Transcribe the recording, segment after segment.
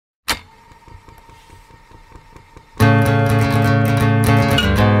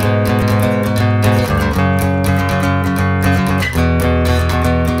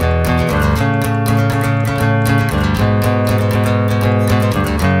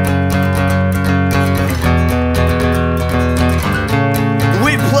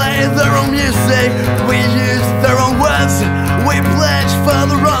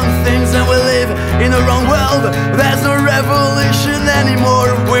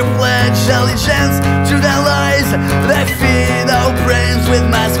intelligence to their lies. They feed our brains with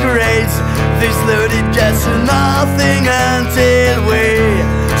masquerades. This load, it gets to nothing until we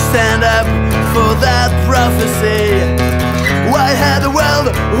stand up for that prophecy. Why had the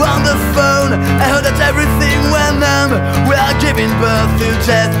world on the phone? I heard that everything went numb. We are giving birth to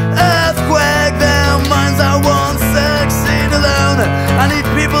death. Earthquake, their minds, I won't succeed alone. I need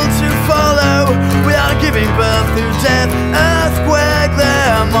people to follow. We are giving birth to death. Earthquake,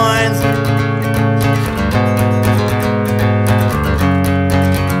 their minds.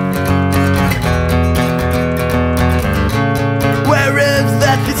 Where is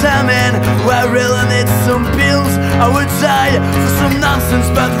that ketamine? Why really need some pills? I would die for some nonsense,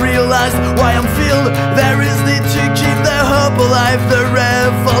 but realize why I'm filled. There is need to keep the hope alive. The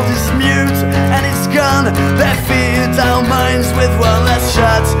revolt is mute and it's gone. They feed our minds with one last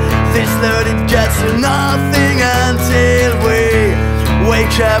shot. This load, it gets to nothing until we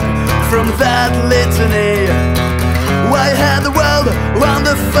wake up from that litany. Why had the world on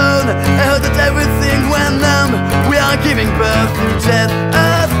the phone? I heard that everything went numb. We are giving birth to death.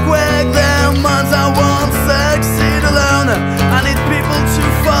 Earthquake, their minds, I won't succeed alone. I need people to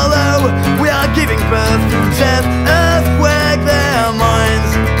follow. We are giving birth to death. Earthquake, their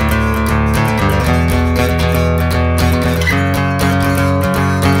minds.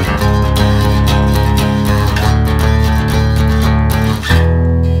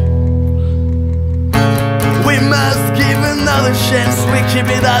 We must give another chance. We keep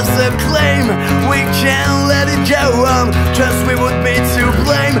it as a claim. We can't let it go on. Trust we would be to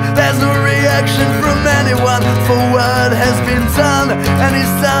blame. There's no reaction from anyone for what has been done and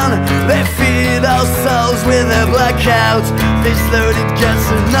is done. They feed our souls with a blackout. This load, it gets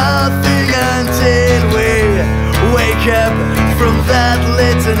to nothing until we wake up from that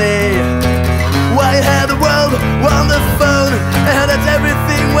litany. Why had the world on the phone? I heard that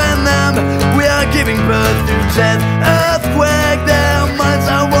everything went numb. We are giving birth to death.